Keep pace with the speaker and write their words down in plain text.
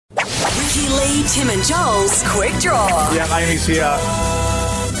Ricky Lee, Tim and Joel's Quick Draw. Yeah, Amy's here.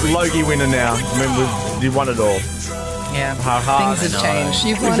 Logie winner now. Remember, you won it all. Yeah, Ha-ha. things have changed.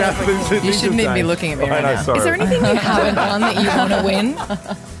 You've won Exactly. it. Things You have shouldn't even be changed. looking at me I right know, now. sorry. Is there anything you haven't won that you want to win?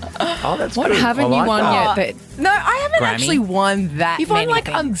 Oh, that's What good. haven't I you like won that. yet? That No, I haven't Grammy? actually won that you've won many like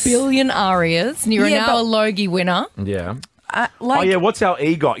things. a billion arias, and you're Yeah, now but- a Logie winner. Yeah. Like, Oh, yeah, what's our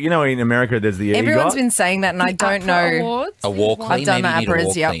EGOT? You know, in America, there's the EGOT. everyone's been saying that, and I don't APRA know. Awards. A Walkley. I've done Maybe the you need a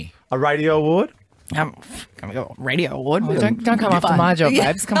APRAs, yep. Walkley. A radio award? Radio award. Don't come after my job,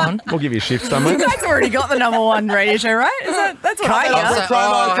 babes. Come on. We'll give you a shift somewhere. You guys already got the number one radio show, right? That's what I got.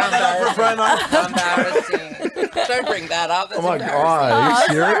 promo, cut that up for a promo. Embarrassing. Don't bring that up. That's Oh, my God. Are you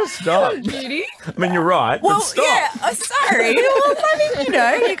serious? Stop. Judy. I mean, you're right, Well, but stop. yeah, sorry. Well, I mean,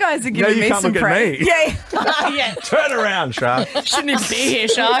 you guys are giving you me can't some look at praise. me. Yeah. Yeah. Turn around, Shark. Shouldn't even be here,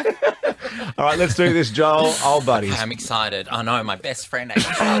 Shark. All right, let's do this, Joel. Old buddies. I'm excited. I know my best friend.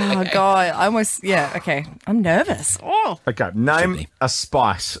 Oh, God. I almost, okay. I'm nervous. Oh. Okay, name a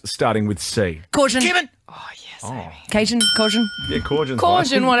spice starting with C. Caution. Kevin. Cajun. Caution. Yeah, Caution.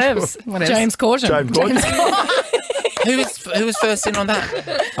 Caution, whatever. James Caution. James Caution. Who was first in on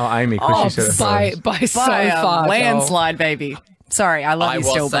that? Oh, Amy, because she said it By first. so By a far, Joel. landslide, baby. Sorry, I love I you was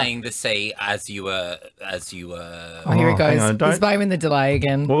still, but saying the C as you were. Oh, here it Oh, hang goes. on, don't- He's blaming the delay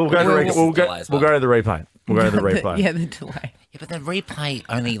again. We'll go to We'll- the we'll go delay as we'll well. go to the replay. We'll go to the replay. yeah, the delay. Yeah, but the replay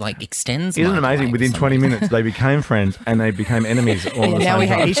only extends. Isn't it my amazing? delay Within for 20 some minutes, they became friends and they became enemies all at the Now same we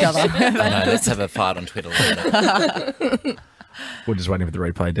time. hate each other. reason. I know, let's have a fight on Twitter later. We're just waiting for the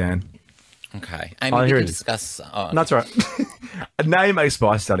replay, Dan. Okay. Amy, Oh, we here can it is. discuss. Oh, No, that's all right. Name a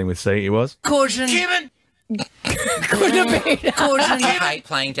spice starting with C, it was. Caution. Kevin. Caution. I hate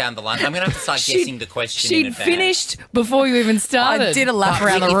playing down the line. I'm going to have to start guessing the question in She'd advance. finished before you even started. I did a lap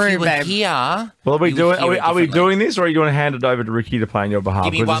around the If you room, were babe. here, Well, are we you doing? would hear it Are we differently. doing this, or are you going to hand it over to Ricky to play on your behalf?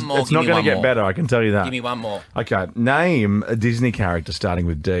 Give me Because one more, It's give not me going one to get more. better. I can tell you that. Give me one more. Okay, name a Disney character starting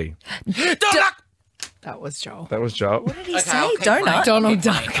with D. That was Joel. That was Joe. What did he Okay, say? I'll keep Donut. playing. Donald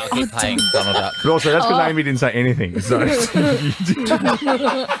Keep playing. Duck. I'll keep playing Donald Duck. But also, that's because Oh. Amy didn't say anything. So,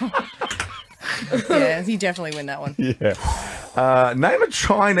 Yeah, you definitely win that one. yeah. Name a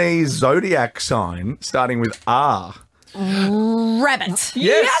Chinese zodiac sign starting with R. Rabbit.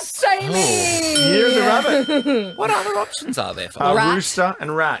 Yes, Amy! Year of the rabbit. What other options are there for? Rat. Rooster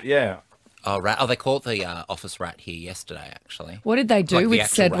and rat. Yeah. Oh, rat. Oh, they caught the office rat here yesterday, actually. What did they do Like the with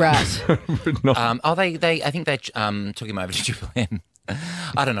actual said rat? I think they took him over to Triple M.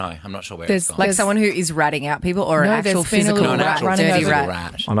 I don't know. I'm not sure where There's it's gone. Like There's- someone who is ratting out people or No, an actual there's been a physical little no, an rat, actual running dirty physical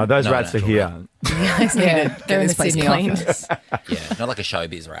rat. I know those No, rats are natural here. Yeah, they're in the this place Sydney cleaned. office. Yeah, not like a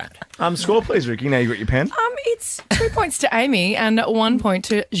showbiz rat. Score, please, Ricky. Now you got your pen. It's 2 points to Amy and 1 point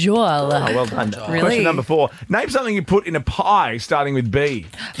to Joel. Oh, well done. Really? Question number 4. Name something you put in a pie starting with B.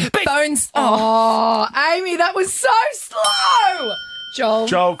 Bones. Oh, Amy, that was so slow. Joel,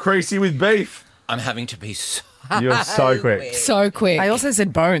 Joel Creasy with beef. I'm having to be so... You're so quick. so quick. I also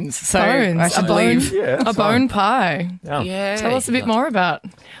said bones. So bones. I should a bone, leave. Yeah, that's a bone pie. Yeah. Tell us a bit more about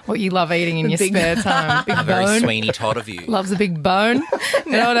what you love eating in your spare time. Big Very bone. Sweeney Todd of you. Loves a big bone.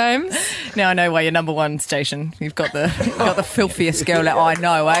 You know what, Ames? Now I know why you're number one station. You've got the filthiest girl that I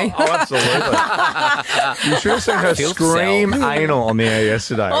know, eh? Oh, absolutely. You should have seen her Filth scream cell. anal on the air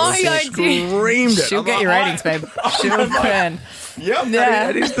yesterday. Oh, She yeah, I did. screamed it. She'll I'm get like, your ratings, babe. She'll burn. Yep,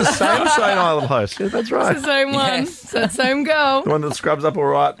 Yeah. that is the same Shane Island host. Yeah, that's right. The same one. Yes. It's that same girl. The one that scrubs up all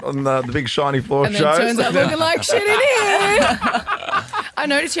right on the big shiny floor And then shows. turns up looking like shit in here. I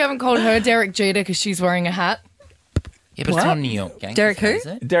noticed you haven't called her Derek Jeter because she's wearing a hat. Yeah, but it's What? not New York Yankees. Derek who? Is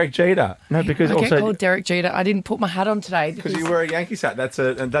it? Derek Jeter. No, because I get also called Derek Jeter. I didn't put my hat on today because because you wear a Yankees hat. That's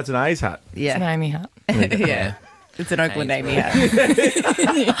an A's hat. it's an Yeah. Amy hat. Yeah. It's an Oakland Amy hat.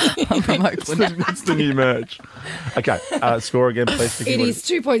 I'm from Oakland. That's the new merch. Okay, score again, please. Vicky. It is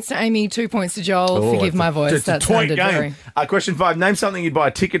 2 points to Amy, 2 points to Joel. Oh, Forgive it's my voice. It's That a point sounded game. very... Question 5. Name something you'd buy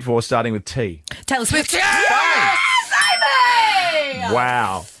a ticket for starting with T. Taylor Swift.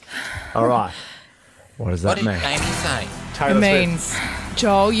 Wow. All right. What does What that did mean? Amy say? Taylor It Swift. means,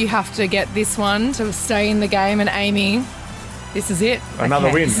 Joel, you have to get this one to stay in the game. And Amy, this is it. Another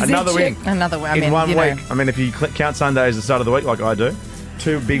Okay. win. This is Another it, win. chick. Another one. I In mean, 1 you week. know. I mean, if you count Sunday as the start of the week, like I do,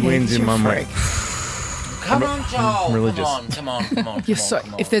 2 big wins in you're a 1 week. Come on, Joel. religious. Come on. You're so,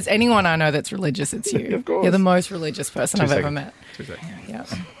 if there's anyone I know that's religious, it's you. Of course. You're the most religious person I've ever seconds. met. 2 seconds. Yeah.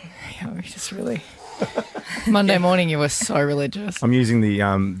 Yeah, we just really... Monday morning, you were so religious. I'm using the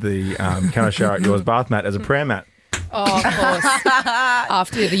Can I Shower at Yours bath mat as a prayer mat. Oh, of course.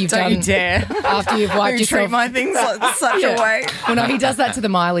 After you've Don't done... you dare. After you've wiped You treat yourself... my things like such a way. Well, no, he does that to the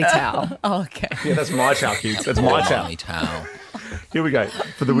Miley towel. Oh, okay. Yeah, that's my towel, kids. That's my towel. Towel. Here we go.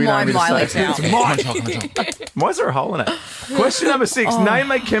 For the win, My Amy to mileage say. out. It's mine. Why is there a hole in it? Question number 6.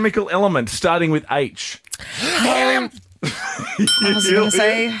 Name a chemical element starting with H. I was going to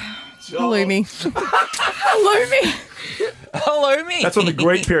say halloumi. Halloumi. Hello, me. That's on the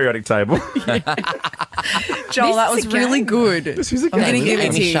Greek periodic table. Joel, that was is a really game. good. This is a I'm game. going to give it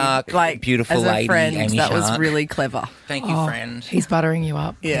Amy to you. Shark, Like, beautiful as a lady, friend, Amy that was Shark. really clever. Thank you, friend. He's buttering you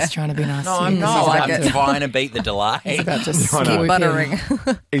up. Yeah. He's trying to be nice. No, to I'm you. not. like I'm it. trying to beat the delay. About to I know. swoop Keep in. buttering. Is I'm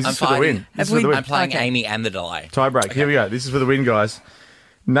this for the fighting. win? This is for the win. I'm playing Okay. Amy and the delay. Tie break. Here we go. This is for the win, guys.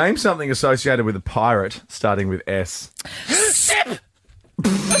 Name something associated with a pirate starting with S.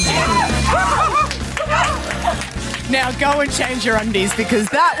 Now go and change your undies because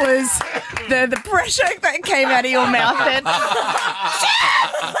that was the pressure that came out of your mouth then.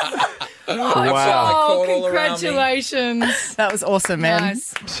 Wow. Oh, Caught all around me. congratulations. That was awesome, man.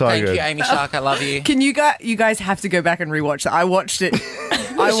 Nice. So Thank good. you, Amy Shark. I love you. Can you guys have to go back and rewatch that? I watched it.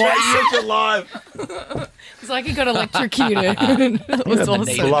 I watched Such a live. It's like he got electrocuted. That was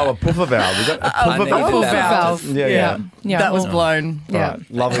awesome. Blow a puffer valve. Is that a puffer needed valve? Full that. valve. Yeah, yeah. Yeah, that was well, blown. All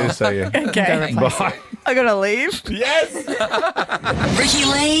right. Lovely to see you. Okay. Bye. I gotta leave. Yes. Ricky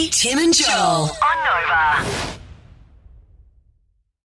Lee, Tim and Joel on Nova.